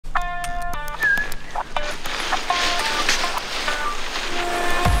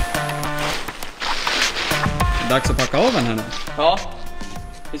dags att packa av den här nu. Ja,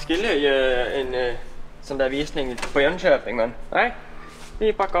 vi skulle ju en sån där visning på Jönköping, men nej,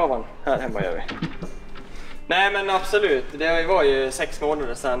 vi packar av den här hemma gör vi. Nej men absolut, det var ju 6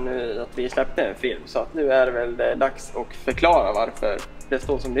 månader sedan nu att vi släppte en film, så att nu är det väl dags att förklara varför det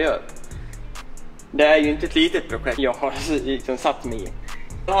står som det gör. Det är ju inte ett litet projekt jag har liksom satt mig i.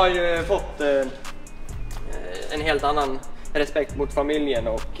 Jag har ju fått en helt annan respekt mot familjen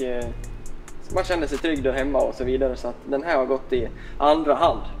och man känner sig trygg där hemma och så vidare, så att den här har gått i andra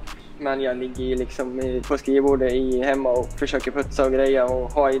hand. Men jag ligger ju liksom på skrivbordet hemma och försöker putsa och greja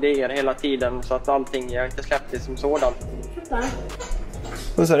och ha idéer hela tiden, så att allting, jag har inte släppt det som sådant.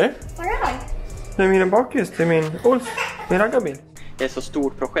 Vad sa du? Vad är det här? Det är min bakljus, det är min raggarbil. Det är ett så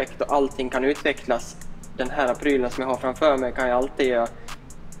stort projekt och allting kan utvecklas. Den här prylen som jag har framför mig kan jag alltid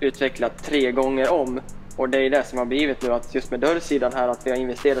utveckla 3 gånger om. Och det är det som har blivit nu, att just med dörrsidan här, att vi har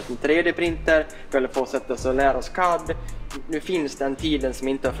investerat i en 3D-printer, vi håller på att sätta oss och lära oss CAD. Nu finns den tiden som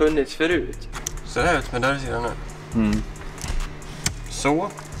inte har funnits förut. Så det här ut med dörrsidan nu. Så.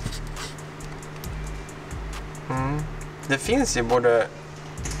 Det finns ju både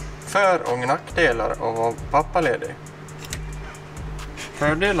för- och nackdelar av att vara pappaledig.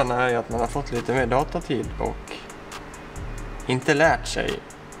 Fördelarna är ju att man har fått lite mer datatid och inte lärt sig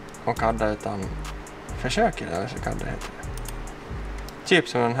att CADda utan försöker lära sig CADda, heter det. Typ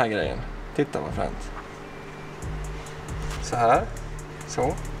som den här grejen. Titta vad fränt. Så här.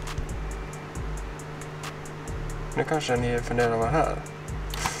 Så. Nu kanske ni funderar vad här.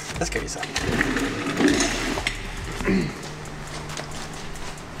 Det ska jag visa.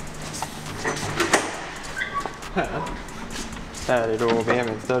 Här är då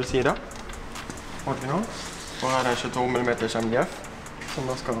BMW:s dörrsida. Original. Och här är 22 mm MDF som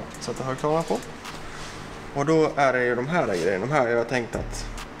man ska sätta högtalare på. Och då är det ju de här grejerna. De här jag har tänkt att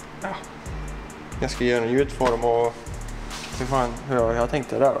jag ska göra en ljudform och se fan hur jag har tänkt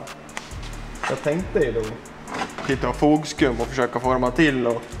det där då. Jag tänkte ju då titta fogskum och försöka forma till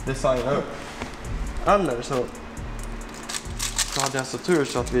och designa upp. Eller så hade jag så tur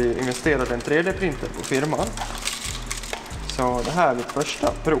så att vi investerade en 3D-printer på firman. Så det här är mitt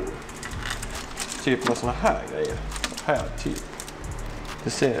första prov. Typ med såna här grejer. Så här typ. Det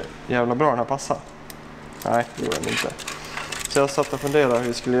ser jävla bra den här passar. Nej, det gjorde den inte. Så jag satt och funderade hur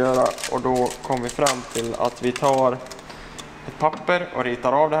vi skulle göra. Och då kom vi fram till att vi tar ett papper och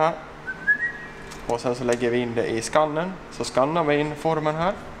ritar av det här. Och sen så lägger vi in det i skannen. Så skannar vi in formen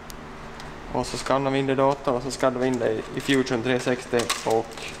här. Och så skannar vi in det i datorn. Och så skannar vi in det i Fusion 360.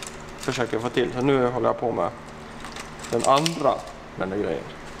 Och försöker få till. Så nu håller jag på med den andra den där grejen.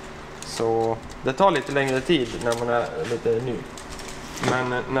 Så det tar lite längre tid när man är lite ny. Men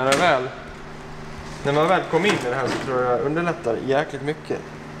när man väl kommer in i det här så tror jag underlättar jäkligt mycket.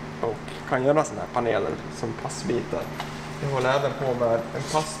 Och kan göra sådana här paneler som passbitar. Jag håller även på med en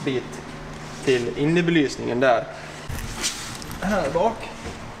passbit till innebelysningen där. Här bak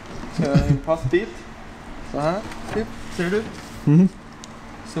så är en passbit. Så här, typ, ser du?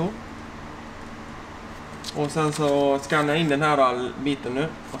 Så. Och sen så skannar jag in den här biten nu.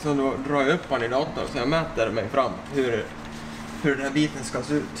 Och sen då drar jag upp den i datorn så jag mäter mig fram hur den här biten ska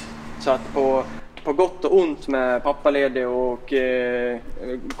se ut. Så att på gott och ont med pappaledig och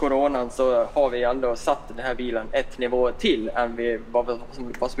coronan så har vi ändå satt den här bilen ett nivå till än vad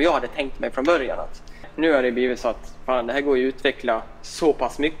som jag hade tänkt mig från början. Nu har det blivit så att fan, det här går ju att utveckla så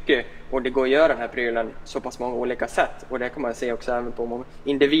pass mycket och det går att göra den här prylen så pass många olika sätt. Och det kan man se också även på många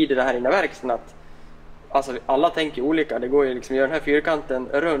individer här inne i verkstaden, att alltså, alla tänker olika. Det går ju liksom att göra den här fyrkanten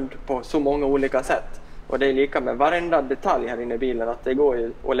rund på så många olika sätt. Och det är lika med varenda detalj här inne i bilen, att det går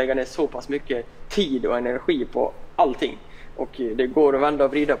ju att lägga ner så pass mycket tid och energi på allting. Och det går att vända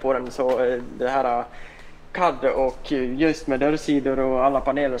och vrida på den, så det här CAD och just med dörrsidor och alla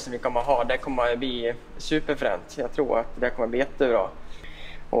paneler som vi kommer ha, det kommer att bli superfränt. Jag tror att det kommer bli jättebra.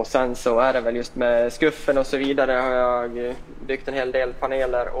 Och sen så är det väl just med skuffen och så vidare har jag byggt en hel del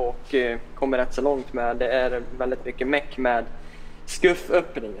paneler och kommer rätt så långt med. Det är väldigt mycket meck med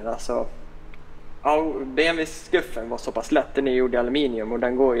skufföppningen. Alltså, BMW-skuffen var så pass lätt, den är gjord i aluminium och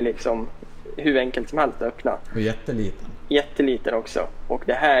den går ju liksom hur enkelt som helst att öppna. Och jätteliten. Jätteliten också. Och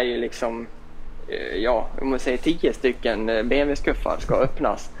det här är ju liksom, om man säger 10 stycken BMW-skuffar ska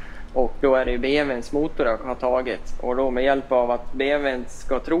öppnas. Och då är det ju BMW:s motor jag har tagit. Och då med hjälp av att BMW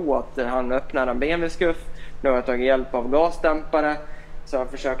ska tro att han öppnar en BMW-skuff. Då har jag tagit hjälp av gasdämpare. Så jag har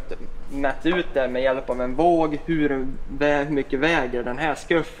försökt mäta ut det med hjälp av en våg. Hur mycket väger den här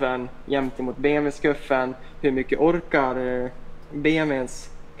skuffen jämt emot BMW-skuffen. Hur mycket orkar BMW:s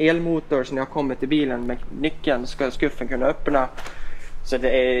elmotor. Så när jag kommer till bilen med nyckeln ska skuffen kunna öppna. Så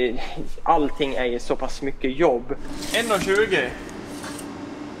allting är ju så pass mycket jobb. 1,20.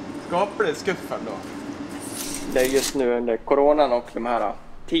 Skapligt skuffen då. Det är just nu under coronan och de här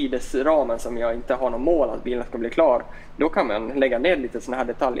tidsramen som jag inte har någon mål att bilen ska bli klar. Då kan man lägga ner lite såna här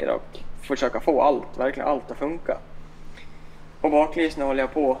detaljer och försöka få verkligen allt att funka. Och baklysen håller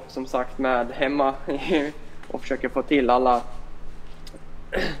jag på som sagt med hemma och försöker få till alla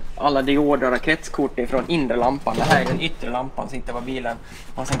dioder och kretskort ifrån inre lampan. Det här är den yttre lampan som sitter på bilen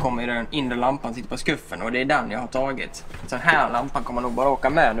och sen kommer den inre lampan sitter på skuffen och det är den jag har tagit. Så den här lampan kommer nog bara åka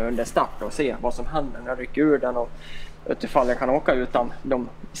med nu under start och se vad som händer när jag rycker ur den och utifall jag kan åka utan de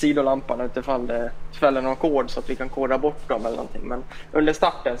sidolamparna utifall det fäller någon kod så att vi kan koda bort dem eller någonting. Men under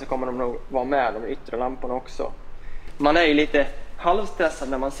starten så kommer de nog vara med de yttre lamporna också. Man är ju lite halvstressad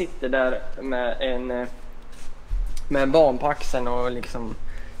när man sitter där med en barn på axeln och liksom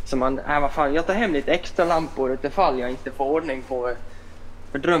så vad fan, jag tar hem lite extra lampor utifall jag inte får ordning på.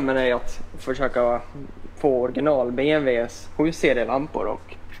 För drömmen är att försöka få original BMWs 7-serie lampor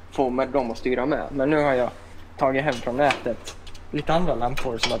och få med dem att styra med. Men nu har jag tagit hem från nätet lite andra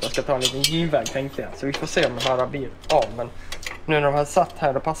lampor som att jag ska ta en liten givväg tänkte jag. Så vi får se om de här blir av. Men nu när de har satt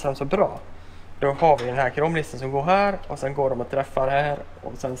här då passar de så bra. Då har vi den här kromlisten som går här och sen går de och träffar här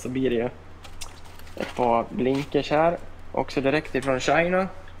och sen så blir det ju ett par blinkers här också direkt ifrån China.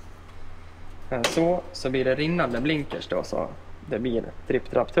 Så blir det rinnande blinkers då så det blir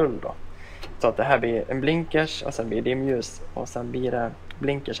tripp-trapp-tull då. Så att det här blir en blinkers och sen blir det dimljus och sen blir det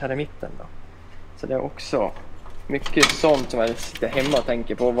blinkers här i mitten då. Så det är också mycket sånt som jag sitter hemma och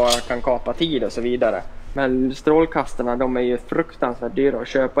tänker på vad jag kan kapa tid och så vidare. Men strålkastarna de är ju fruktansvärt dyra att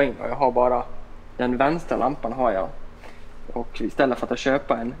köpa in och jag har bara den vänstra lampan har jag. Och istället för att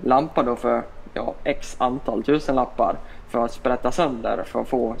köpa en lampa då för x antal tusenlappar för att sprätta sönder för att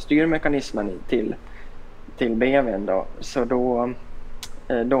få styrmekanismen till BMWn då. Så då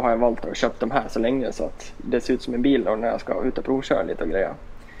har jag valt att köpa de här så länge så att det ser ut som en bil då när jag ska ut och provköra lite och grejer.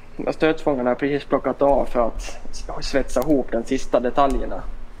 Stötfångarna har jag precis plockat av för att svetsa ihop de sista detaljerna.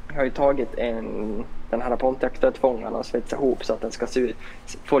 Jag har ju tagit den här Pontiac-stötfångaren och svetsat ihop så att den ska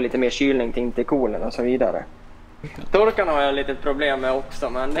få lite mer kylning till intercoolen och så vidare. Torkan har jag lite problem med också,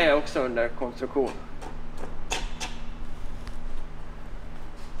 men det är också under konstruktion.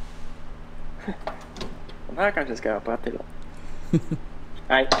 De här kanske ska jag på ett till.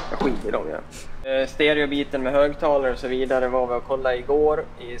 Nej, jag skiter i dem igen. Stereobiten med högtalare och så vidare var vi och kollade igår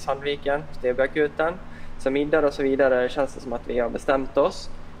i Sandviken, stereobakuten. Så middag och så vidare känns det som att vi har bestämt oss.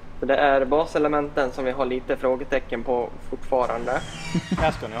 Så det är baselementen som vi har lite frågetecken på fortfarande.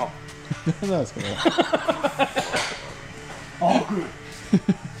 Här ska ni ha. Det där ska ni ha.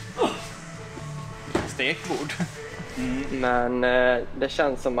 Stekbord. Men det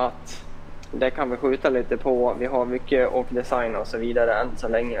känns som att det kan vi skjuta lite på. Vi har mycket och design och så vidare än så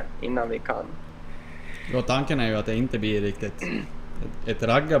länge innan vi kan. Ja, tanken är ju att det inte blir riktigt ett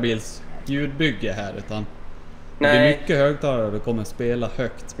raggarbils ljudbygge här utan det blir mycket högtalare och det kommer spela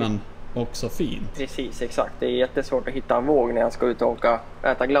högt men också fint. Precis, exakt. Det är jättesvårt att hitta en våg när jag ska ut och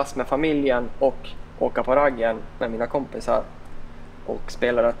äta glass med familjen och åka på raggen med mina kompisar och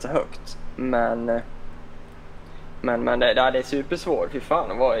spela rätt så högt. Men det är supersvårt. Fy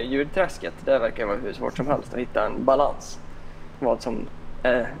fan, vad är ljudträsket? Det verkar vara hur svårt som helst att hitta en balans. Vad som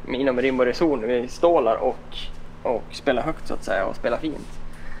är inom rim och reson. Vi stålar och spelar högt så att säga och spelar fint.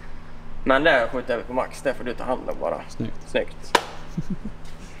 Men det skjuter vi på max. Det får du ta hand om bara. Snyggt.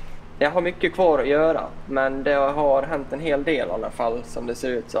 Jag har mycket kvar att göra. Men det har hänt en hel del i alla fall som det ser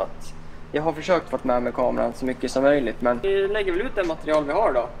ut så att jag har försökt få med mig kameran så mycket som möjligt. Men vi lägger väl ut det material vi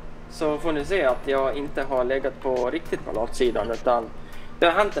har då. Så får ni se att jag inte har legat på riktigt på latsidan utan det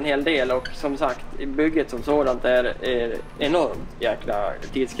har hänt en hel del och som sagt bygget som sådant är enormt jäkla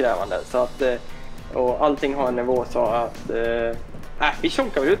tidskrävande så att och allting har en nivå så att vi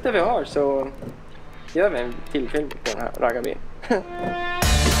tjonkar väl ut det vi har så gör vi en till film på den här raggarbilen.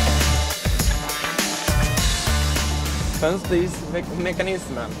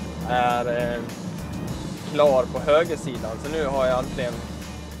 Fönstermekanismen är klar på högersidan så nu har jag egentligen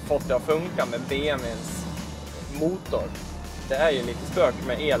fått det att funka med BMWs motor. Det är ju lite spök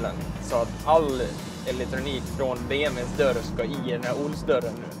med elen så att all elektronik från BMWs dörr ska i den här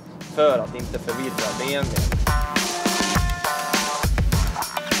Olsdörren nu för att inte förvirra BMW.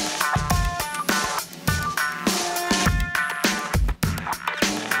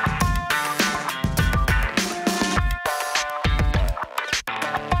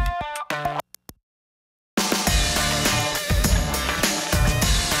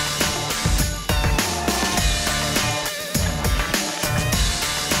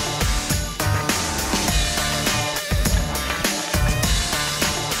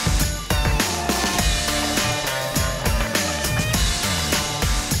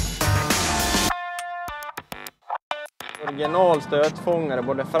 internal stötfångare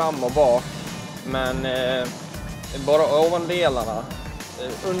både fram och bak. Men bara ovandelarna.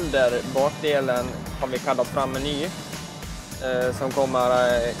 Under bakdelen har vi kaddat fram en ny som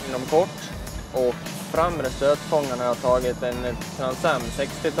kommer inom kort. Och framre stötfångaren har jag tagit en Transam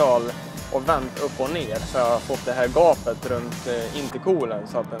 60-tal och vänt upp och ner så jag har fått det här gapet runt intercoolen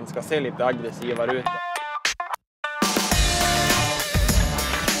så att den ska se lite aggressivare ut.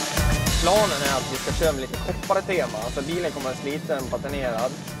 Planen är att vi ska köra med lite koppartema, alltså bilen kommer att slita en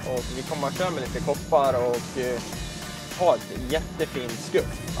patinerad och vi kommer att köra med lite koppar och ha ett jättefint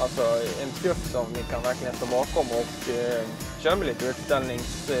skuff. Alltså en skuff som vi kan verkligen stå bakom och köra med lite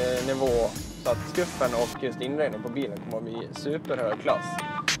utställningsnivå så att skuffen och just inredningen på bilen kommer att bli superhög klass.